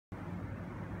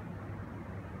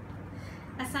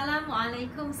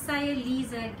Assalamualaikum, saya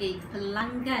Liza GIG,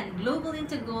 pelanggan Global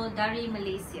Intergold dari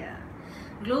Malaysia.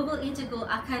 Global Intergold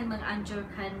akan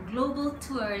menganjurkan Global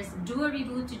Tours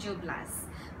 2017.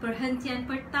 Perhentian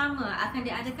pertama akan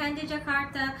diadakan di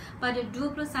Jakarta pada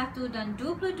 21 dan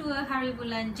 22 hari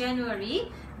bulan Januari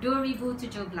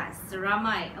 2017.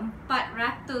 Seramai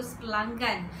 400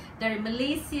 pelanggan dari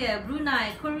Malaysia,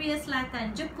 Brunei, Korea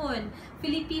Selatan, Jepun,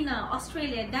 Filipina,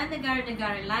 Australia dan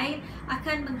negara-negara lain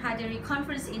akan menghadiri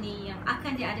conference ini yang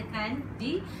akan diadakan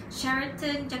di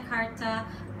Sheraton Jakarta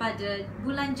pada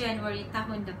bulan Januari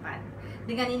tahun depan.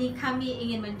 Dengan ini kami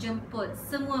ingin menjemput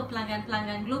semua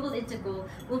pelanggan-pelanggan Global Intergold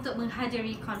untuk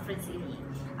menghadiri conference ini.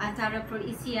 Antara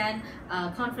perisian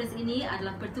conference ini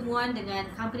adalah pertemuan dengan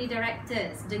company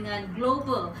directors, dengan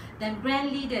global dan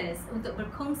brand leaders untuk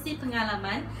berkongsi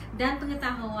pengalaman dan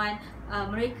pengetahuan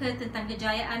mereka tentang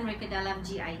kejayaan mereka dalam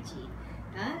GIG.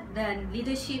 Dan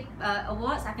leadership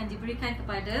awards akan diberikan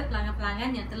kepada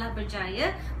pelanggan-pelanggan yang telah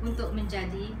berjaya untuk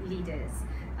menjadi leaders.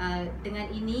 Dengan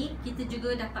ini kita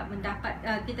juga dapat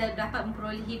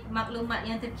memperolehi maklumat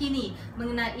yang terkini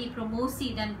mengenai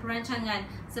promosi dan perancangan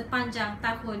sepanjang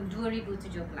tahun 2017.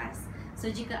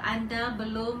 So jika anda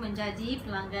belum menjadi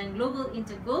pelanggan Global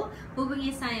Intergold,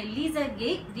 hubungi saya Liza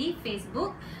GIG di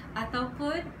Facebook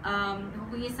ataupun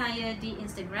hubungi saya di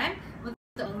Instagram untuk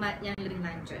maklumat yang lebih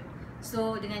lanjut.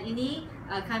 So dengan ini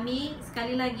kami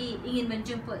sekali lagi ingin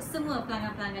menjemput semua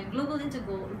pelanggan-pelanggan Global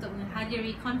Intergold untuk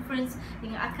menghadiri conference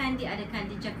yang akan diadakan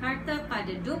di Jakarta pada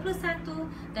 21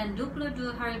 dan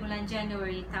 22 hari bulan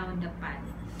Januari tahun depan.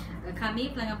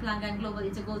 Kami pelanggan-pelanggan Global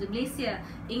Intergold di Malaysia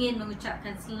ingin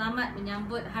mengucapkan selamat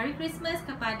menyambut Hari Christmas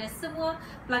kepada semua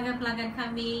pelanggan-pelanggan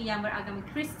kami yang beragama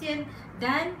Kristian,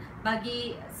 dan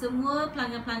bagi semua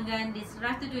pelanggan-pelanggan di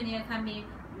serata dunia kami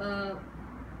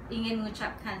ingin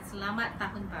mengucapkan selamat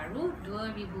tahun baru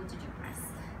 2017.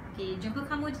 Okey, jumpa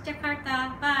kamu di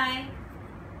Jakarta. Bye.